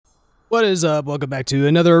What is up? Welcome back to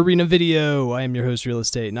another arena video. I am your host, Real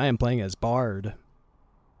Estate, and I am playing as Bard.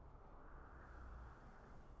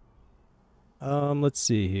 Let's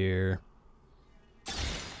see here.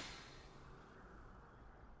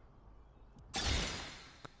 Not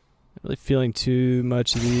really feeling too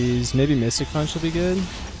much of these. Maybe Mystic Punch will be good.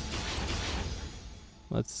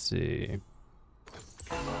 Let's see.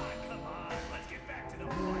 Come on, let's get back to the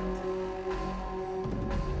point.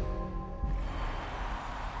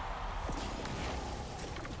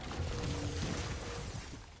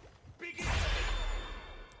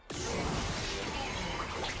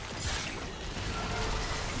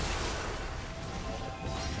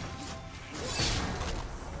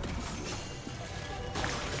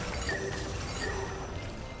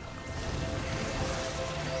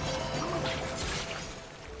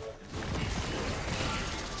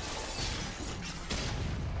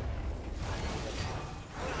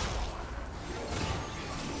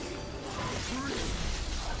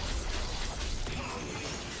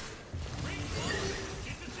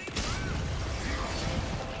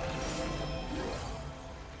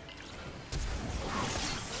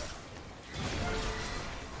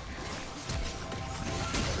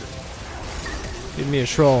 Give me a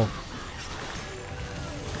troll.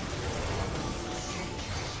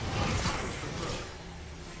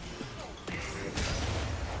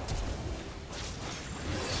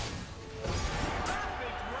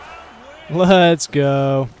 Let's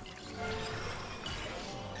go.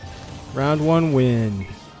 Round one win.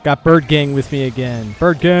 Got Bird Gang with me again.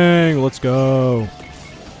 Bird Gang, let's go.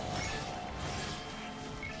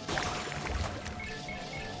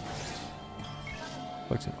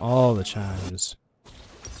 Collecting all the chimes.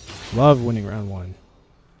 Love winning round one.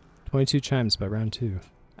 22 chimes by round two.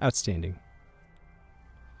 Outstanding.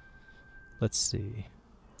 Let's see.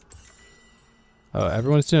 Oh,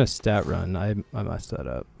 everyone's doing a stat run. I messed that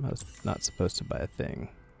up. I was not supposed to buy a thing.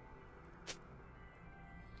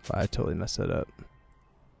 I totally messed that up.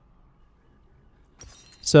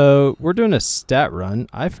 So, we're doing a stat run.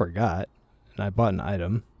 I forgot, and I bought an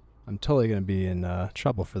item. I'm totally going to be in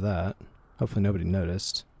trouble for that. Hopefully nobody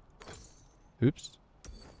noticed. Oops.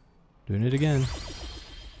 Doing it again.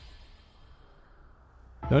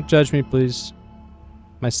 Don't judge me, please.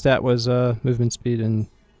 My stat was movement speed and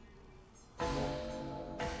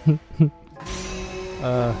you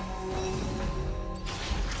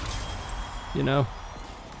know.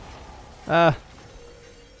 Alright,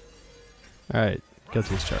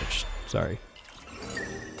 guilty as charged. Sorry.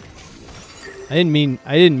 I didn't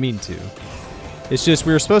mean to. It's just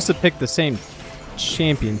we were supposed to pick the same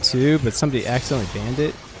champion too, but somebody accidentally banned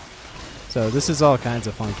it. So this is all kinds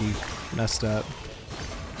of funky, messed up.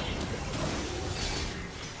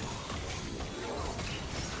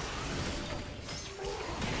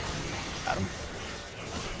 Got him.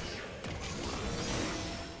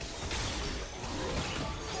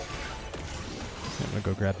 I'm gonna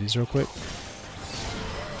go grab these real quick.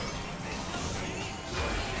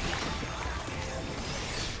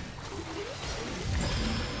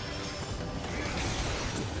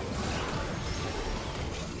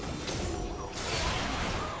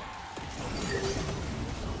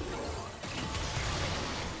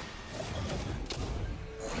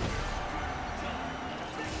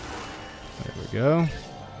 Go.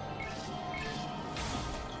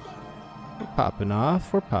 We're popping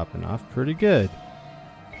off. We're popping off pretty good.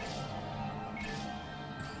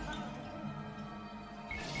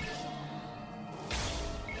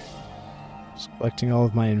 Just collecting all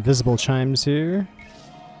of my invisible chimes here.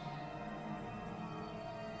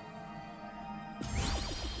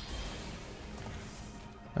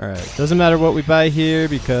 Alright, doesn't matter what we buy here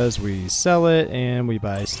because we sell it and we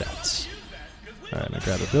buy stats. Alright, I'm gonna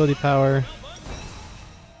grab ability power.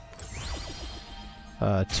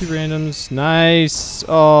 2 randoms. Nice.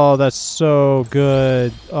 Oh, that's so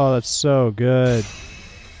good. Oh, that's so good.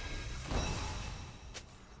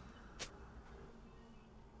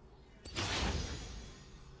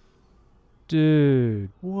 Dude,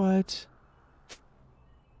 what?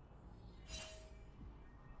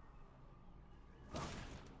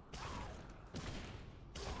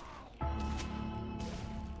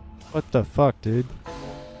 What the fuck, dude?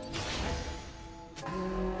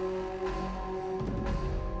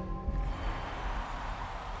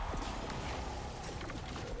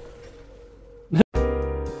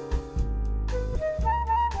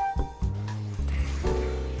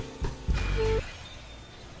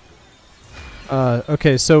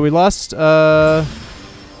 Okay, so we lost the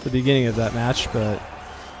beginning of that match, but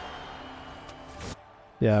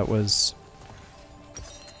yeah, it was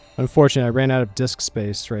unfortunate. I ran out of disk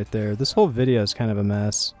space right there. This whole video is kind of a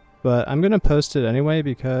mess. But I'm gonna post it anyway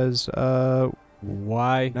because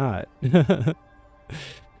why not?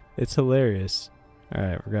 It's hilarious.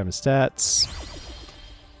 Alright, we're grabbing stats.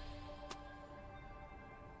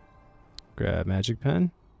 Grab magic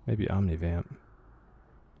pen. Maybe omnivamp.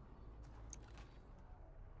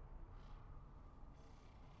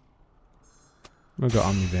 I'm gonna go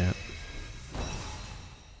omnivamp.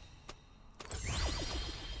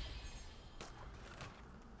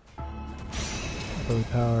 Ability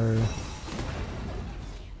power.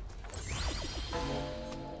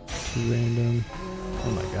 2 random.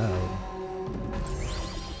 Oh my god.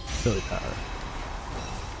 Ability power.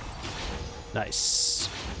 Nice.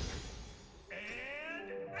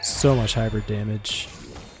 So much hybrid damage.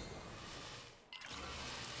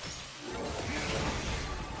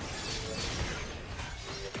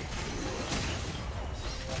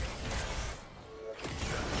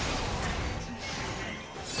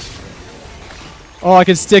 Oh, I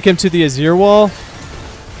can stick him to the Azir wall?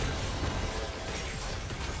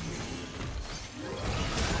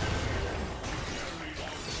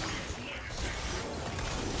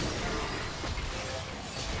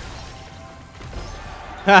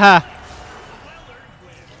 Haha!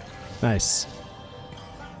 Nice.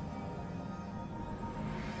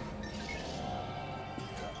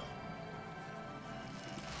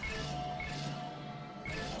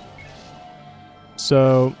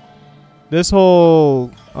 So this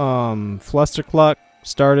whole flustercluck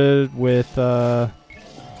started with a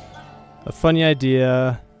funny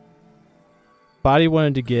idea. Body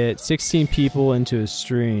wanted to get 16 people into a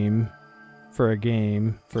stream for a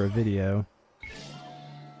game, for a video.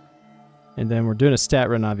 And then we're doing a stat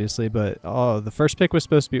run, obviously, but the first pick was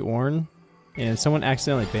supposed to be Ornn, and someone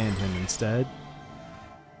accidentally banned him instead.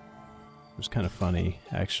 It was kind of funny,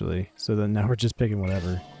 actually. So then now we're just picking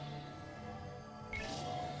whatever.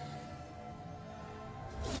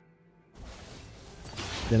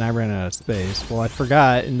 Then I ran out of space. Well, I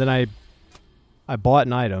forgot, and then I bought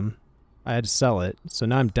an item. I had to sell it, so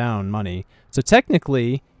now I'm down money. So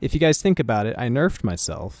technically, if you guys think about it, I nerfed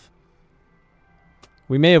myself.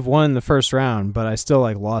 We may have won the first round, but I still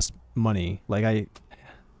like lost money. Like I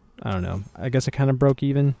don't know. I guess I kind of broke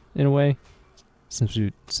even in a way, since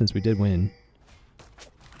we did win.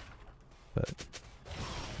 But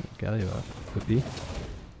Galio would be.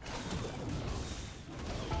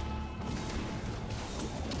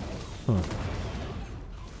 Huh.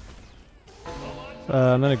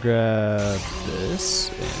 I'm gonna grab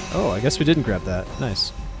this. Oh, I guess we didn't grab that.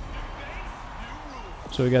 Nice.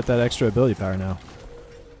 So we got that extra ability power now.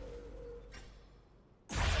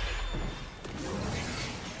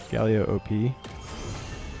 Galio OP.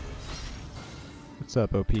 What's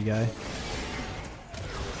up, OP guy?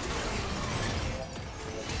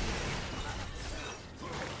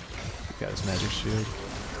 Got his magic shield.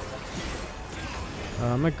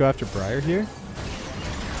 I'm gonna go after Briar here.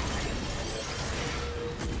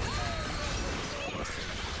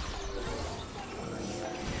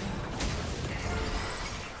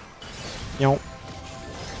 Yo.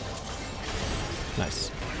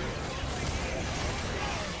 Nice.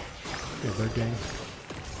 Good bird gang.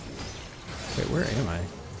 Wait, where am I?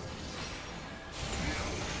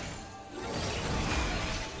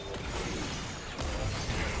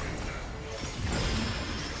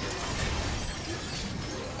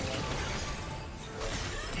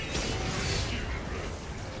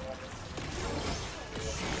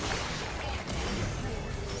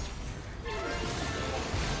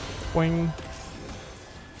 Boing.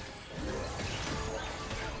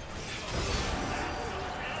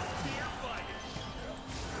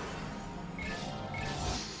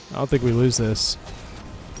 I don't think we lose this.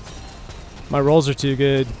 My rolls are too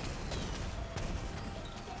good.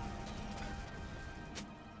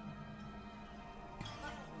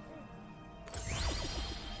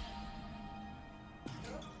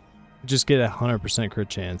 Just get a 100% crit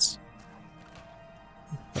chance.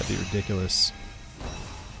 That'd be ridiculous.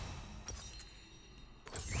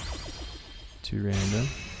 2 random.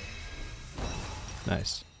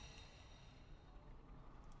 Nice.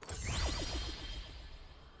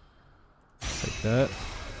 Take that.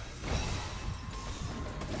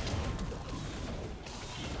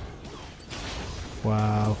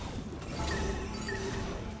 Wow.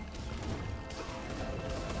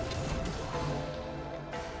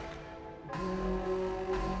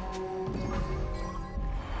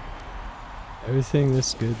 Everything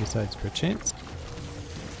this good besides crit chance?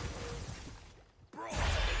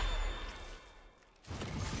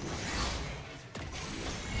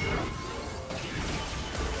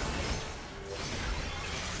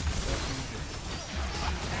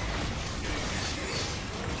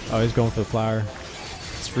 Oh, he's going for the flower.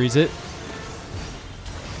 It's freeze it.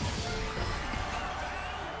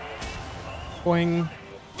 Boing.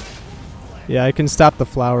 Yeah, I can stop the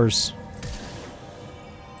flowers.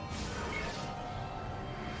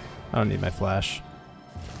 I don't need my flash.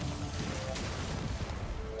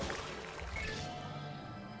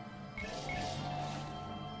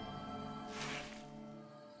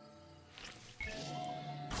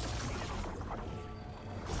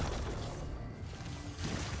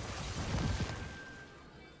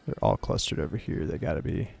 They're all clustered over here. They gotta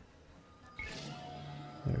be.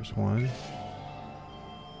 There's one.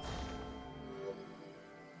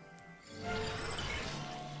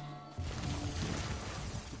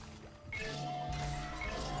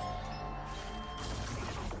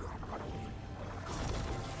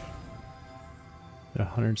 Got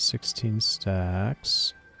 116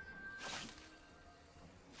 stacks.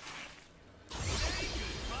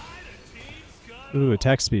 Ooh,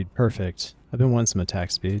 attack speed. Perfect. I've been wanting some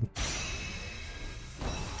attack speed.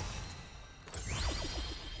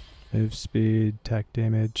 Move speed, attack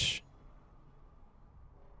damage.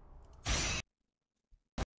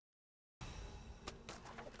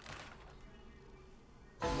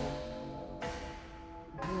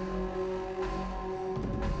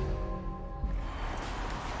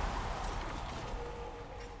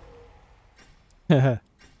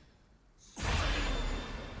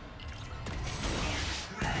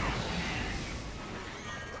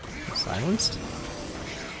 Silenced?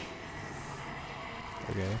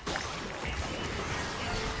 Okay.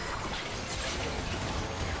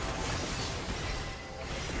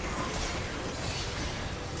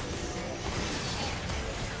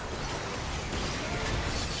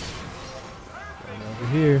 Going over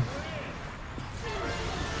here.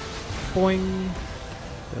 Boing!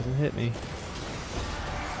 Doesn't hit me.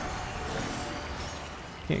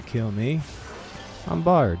 Can't kill me. I'm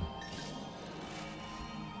barred.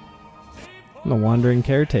 I'm the wandering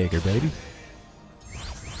caretaker, baby.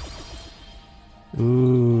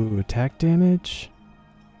 Ooh, attack damage?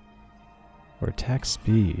 Or attack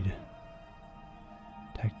speed?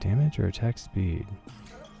 Attack damage or attack speed?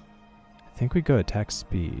 I think we go attack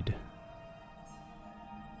speed.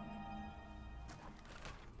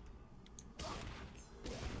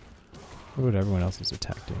 What everyone else's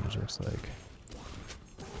attack damage looks like.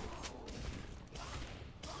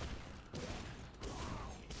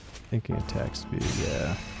 Thinking attack speed,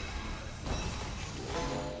 yeah.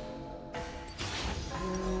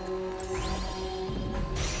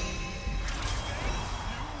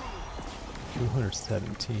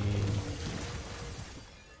 $217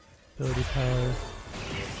 ability power.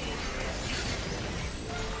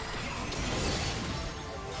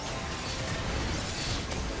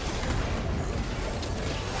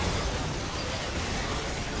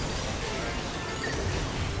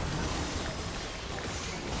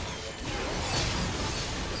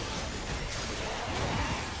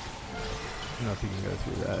 I don't know if you can go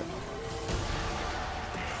through that.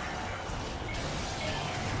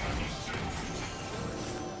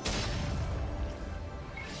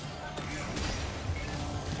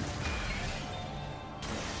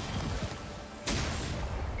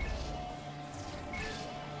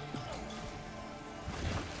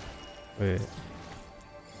 Wait.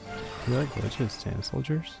 Do you like glitches, stand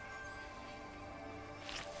soldiers?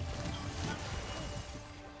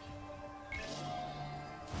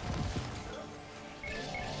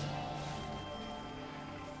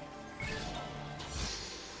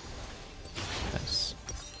 Nice.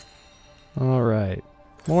 Alright.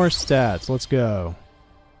 More stats. Let's go.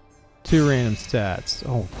 2 random stats.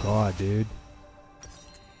 Oh god, dude.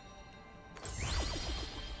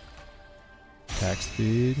 Attack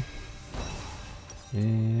speed.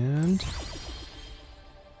 And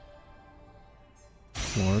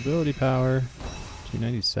more ability power.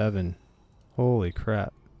 297. Holy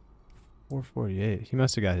crap. 448. He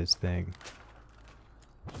must have got his thing.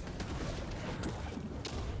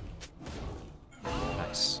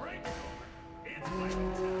 Nice.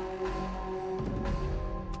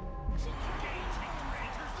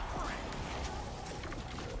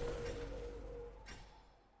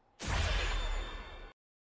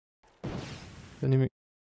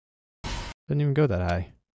 Didn't even go that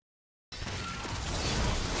high.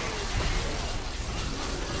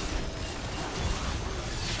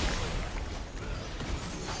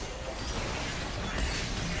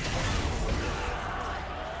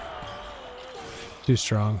 Too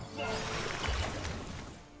strong.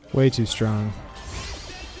 Way too strong.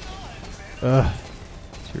 Ugh.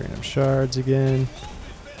 2 random shards again.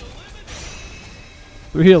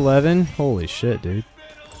 311? Holy shit, dude.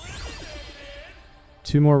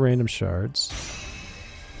 2 more random shards.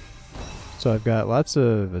 So I've got lots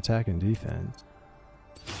of attack and defense.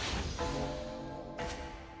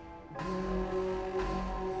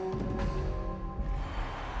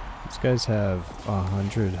 These guys have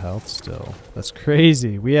 100 health still. That's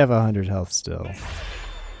crazy. We have 100 health still.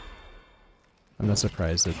 I'm not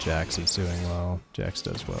surprised that Jax is doing well. Jax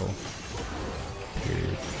does well.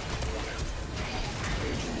 Period.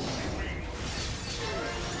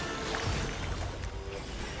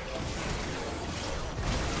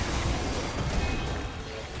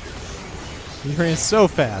 He ran so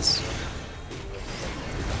fast.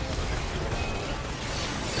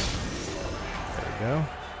 There we go.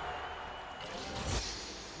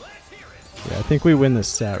 Yeah, I think we win this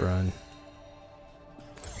stat run.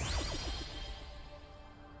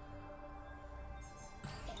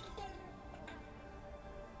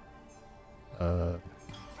 Ability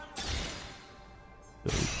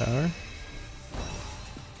power.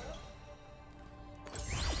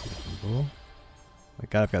 Cool. My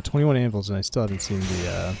god, I've got 21 anvils and I still haven't seen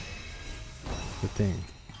the thing.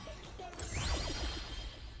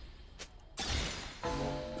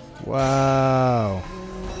 Wow.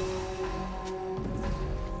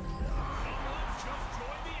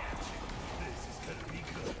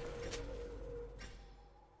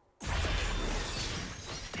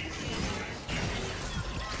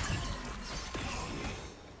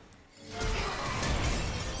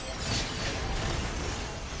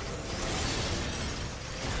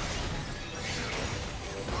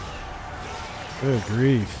 Good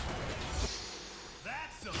grief.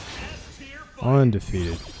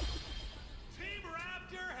 Undefeated. Team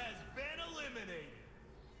Raptor has been eliminated.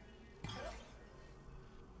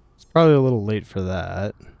 It's probably a little late for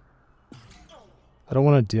that. I don't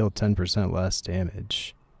want to deal 10% less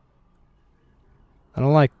damage. I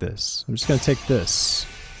don't like this. I'm just going to take this.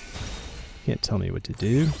 Can't tell me what to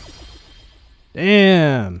do.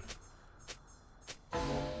 Damn!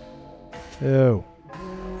 Ew.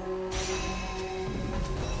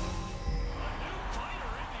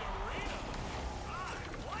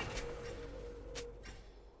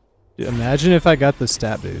 Dude, imagine if I got the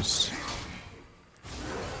stat boost.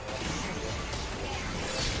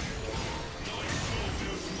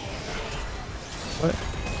 What?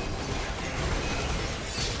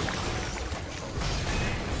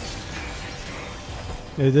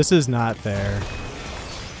 Dude, this is not fair.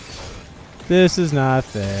 This is not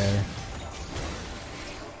fair.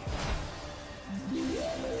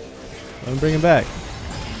 Let me bring him back.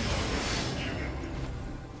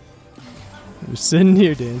 I'm just sitting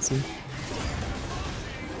here dancing.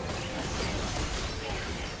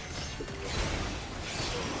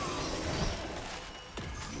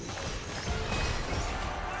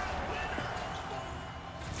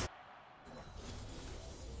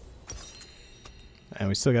 And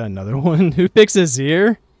we still got another one. Who picks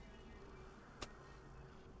Azir?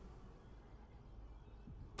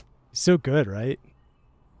 He's so good, right?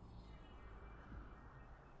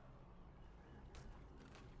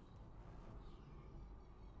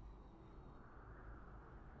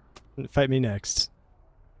 Fight me next.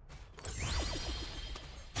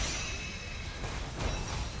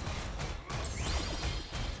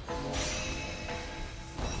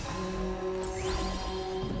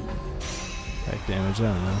 Attack damage, I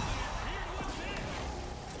don't know.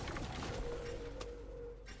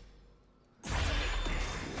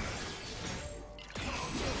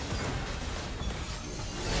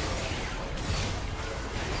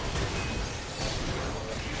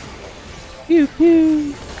 Pew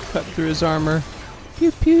pew! Cut through his armor.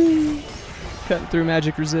 Pew pew! Cutting through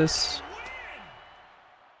magic resist.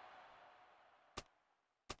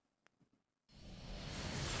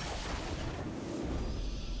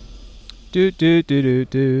 Do do do do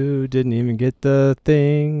do. Didn't even get the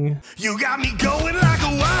thing. You got me going like